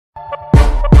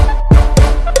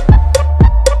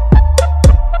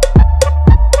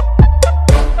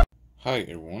Hi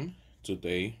everyone,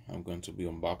 today I'm going to be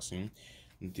unboxing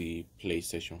the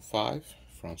PlayStation 5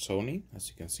 from Sony, as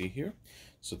you can see here.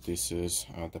 So this is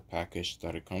the package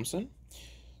that it comes in.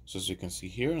 So as you can see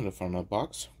here in the front of the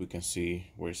box, we can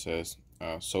see where it says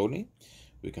Sony.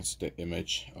 We can see the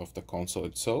image of the console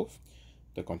itself,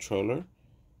 the controller,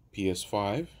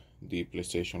 PS5, the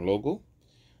PlayStation logo.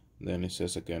 Then it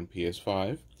says again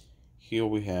PS5. Here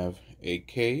we have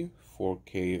 8K,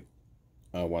 4K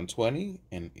 120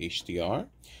 and HDR.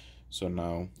 So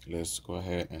now let's go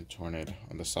ahead and turn it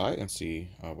on the side and see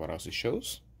what else it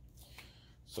shows.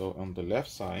 So on the left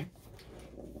side,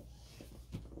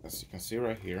 as you can see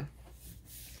right here,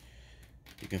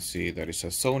 you can see that it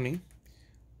says Sony.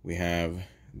 We have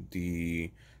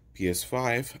the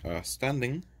PS5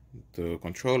 standing, the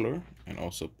controller, and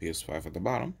also PS5 at the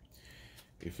bottom.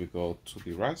 If we go to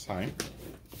the right side,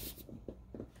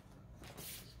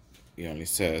 it only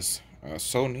says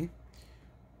Sony,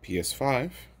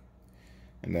 PS5,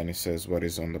 and then it says what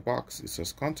is on the box. It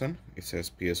says content. It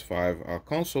says PS5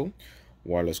 console,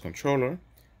 wireless controller,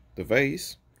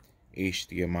 device,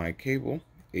 HDMI cable,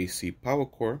 AC power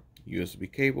cord,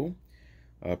 USB cable,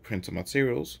 printed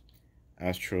materials,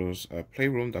 Astro's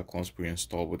Playroom that comes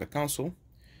pre-installed with the console.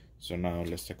 So now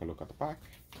let's take a look at the back.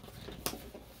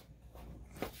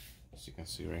 As you can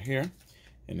see right here,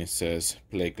 and it says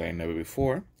play like never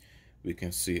before. We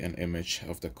can see an image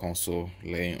of the console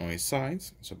laying on its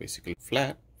sides, so basically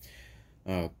flat.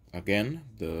 Again,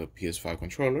 the PS5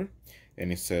 controller,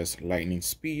 and it says lightning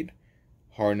speed.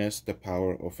 Harness the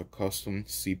power of a custom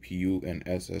CPU and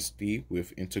SSD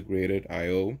with integrated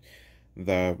I/O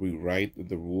that rewrite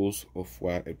the rules of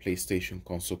what a PlayStation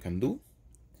console can do.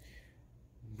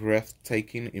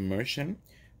 Breathtaking Immersion.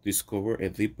 Discover a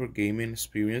deeper gaming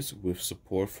experience with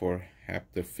support for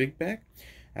haptic feedback,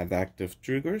 adaptive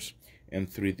triggers, and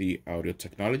 3D audio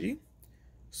technology.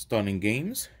 Stunning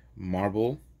games,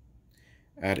 marvel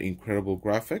at incredible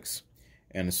graphics,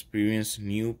 and experience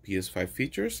new PS5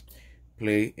 features.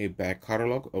 Play a back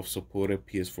catalog of supported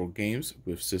PS4 games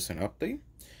with season update,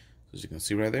 as you can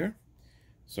see right there.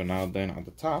 So now then at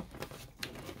the top,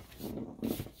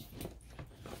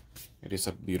 it is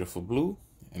a beautiful blue,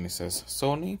 and it says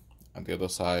Sony. At the other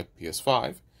side,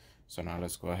 PS5. So now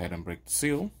let's go ahead and break the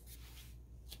seal.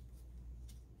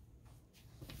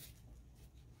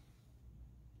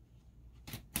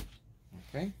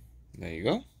 Okay, there you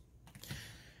go.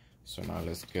 So now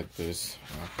let's get this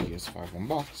PS5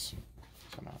 unboxed.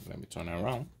 So now let me turn it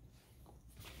around.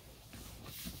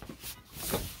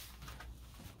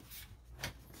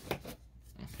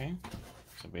 Okay,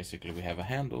 so basically we have a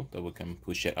handle that we can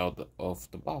push it out of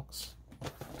the box.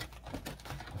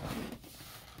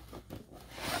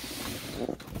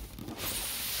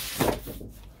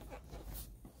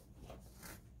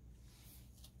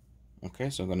 Okay,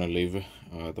 so I'm gonna leave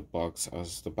the box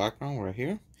as the background right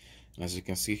here. And as you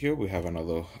can see here, we have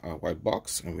another white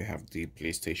box, and we have the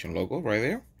PlayStation logo right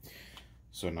there.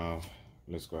 So now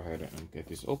let's go ahead and get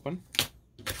this open.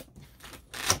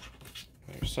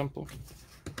 Very simple.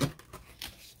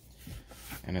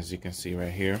 And as you can see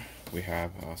right here, we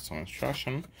have some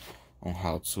instruction on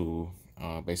how to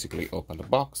basically open the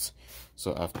box.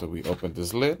 So after we open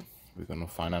this lid, we're gonna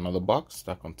find another box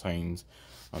that contains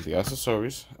the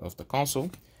accessories of the console,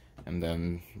 and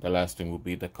then the last thing will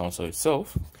be the console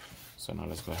itself. So now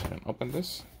let's go ahead and open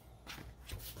this.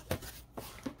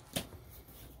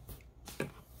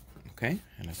 Okay,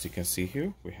 and as you can see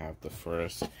here, we have the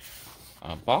first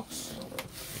box.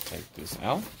 We take this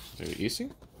out, very easy.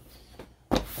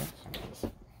 Okay,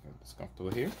 so let's get this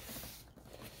comfortable here.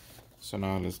 So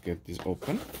now let's get this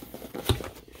open.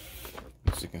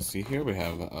 As you can see here, we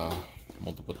have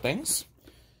multiple things.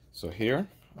 So here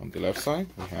on the left side,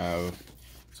 we have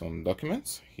some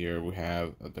documents. Here we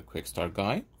have the quick start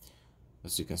guide.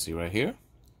 As you can see right here,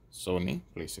 Sony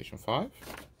PlayStation 5.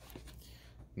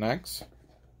 Next,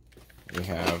 we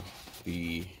have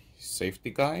the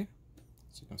safety guide,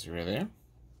 as you can see right there.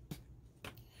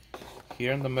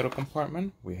 Here in the middle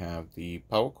compartment, we have the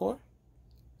power cord,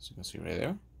 as you can see right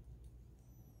there.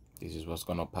 This is what's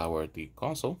gonna power the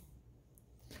console.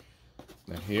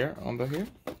 Then here, under here,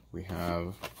 we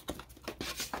have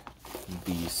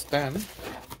the stand,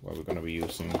 what we're gonna be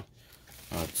using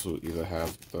to either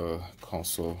have the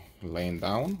console laying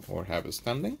down or have it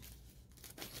standing.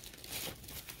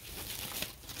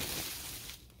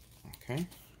 Okay,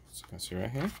 as you can see right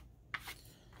here,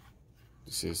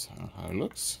 this is how it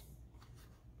looks.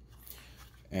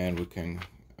 And we can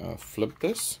flip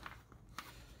this.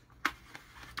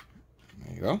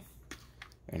 There you go.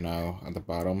 And now at the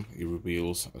bottom, it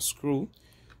reveals a screw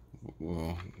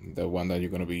the one that you're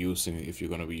going to be using if you're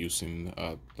going to be using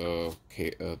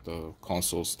the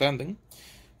console standing.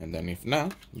 And then if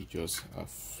not, you just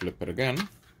flip it again,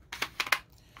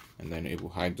 and then it will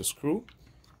hide the screw.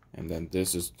 And then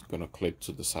this is going to clip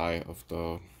to the side of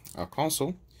the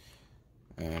console,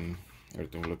 and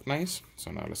everything will look nice.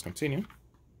 So now let's continue.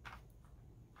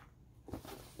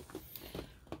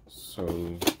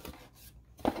 So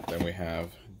then we have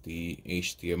the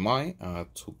HDMI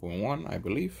 2.1, I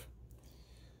believe.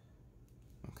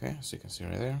 Okay, so you can see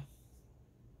right there.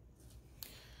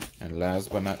 And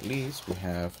last but not least, we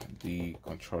have the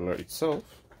controller itself.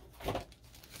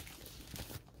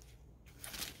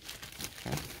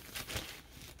 Okay.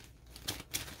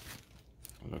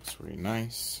 It looks really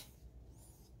nice.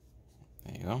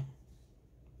 There you go.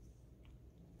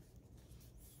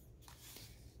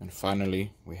 And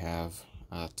finally, we have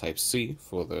Type C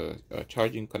for the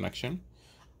charging connection.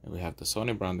 And we have the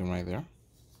Sony branding right there.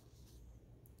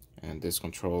 And this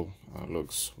control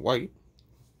looks white.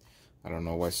 I don't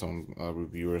know why some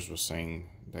reviewers were saying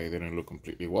that it didn't look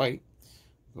completely white,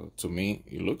 but to me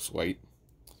it looks white,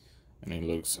 and it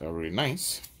looks really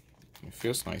nice. It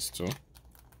feels nice too.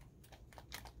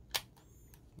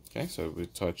 Okay, so if we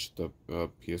touch the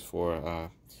PS4,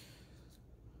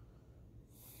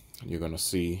 you're gonna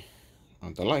see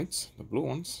the lights, the blue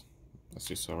ones, as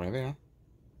you saw right there.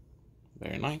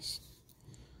 Very nice.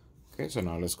 Okay, so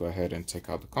now let's go ahead and take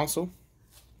out the console.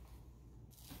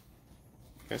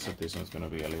 Okay, so this one's gonna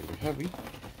be a little bit heavy,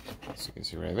 as you can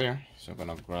see right there. So I'm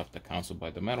gonna grab the console by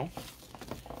the metal,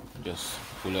 just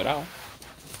pull it out.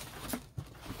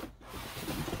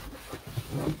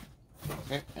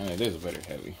 Okay, and it is very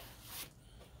heavy.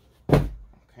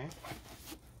 Okay,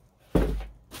 now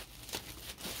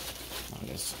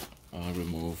let's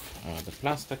remove the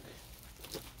plastic.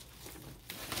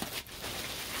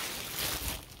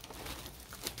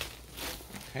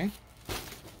 Okay.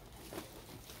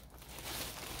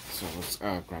 So let's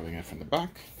grabbing it from the back.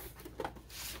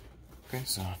 Okay,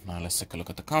 so now let's take a look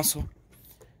at the console.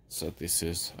 So this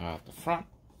is the front,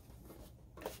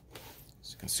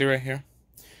 as you can see right here.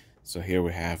 So here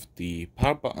we have the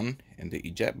power button and the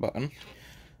eject button.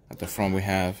 At the front we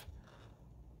have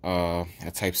a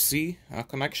Type C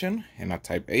connection and a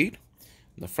Type A in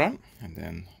the front, and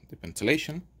then the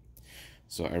ventilation.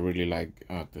 So I really like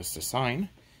this design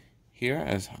here,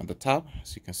 as on the top,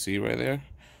 as you can see right there.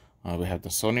 We have the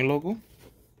Sony logo.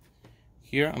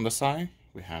 Here on the side,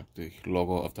 we have the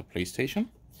logo of the PlayStation.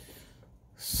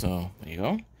 So there you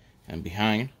go. And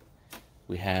behind,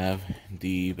 we have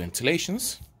the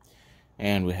ventilations.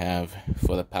 And we have,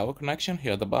 for the power connection,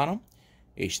 here at the bottom,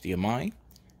 HDMI,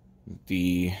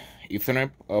 the Ethernet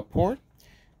port,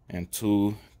 and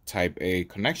 2 Type A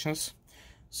connections,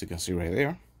 as you can see right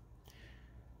there.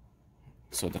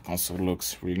 So the console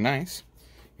looks really nice.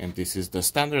 And this is the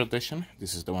standard edition.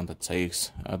 This is the one that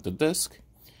takes the disc.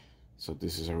 So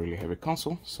this is a really heavy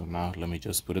console. So now let me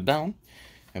just put it down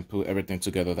and put everything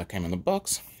together that came in the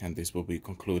box. And this will be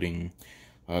concluding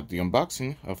the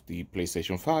unboxing of the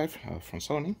PlayStation 5 from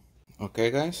Sony. Okay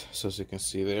guys, so as you can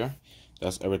see there,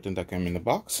 that's everything that came in the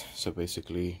box. So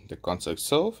basically the console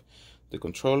itself, the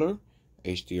controller,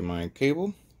 HDMI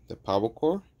cable, the power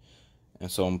cord, and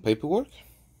some paperwork.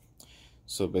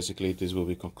 So basically this will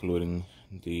be concluding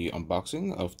the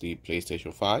unboxing of the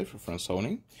PlayStation 5 from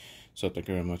Sony. So thank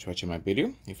you very much for watching my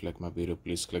video. If you like my video,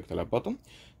 please click the like button.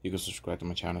 You can subscribe to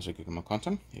my channel so you can get more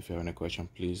content. If you have any question,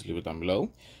 please leave it down below.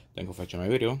 Thank you for watching my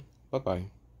video. Bye bye.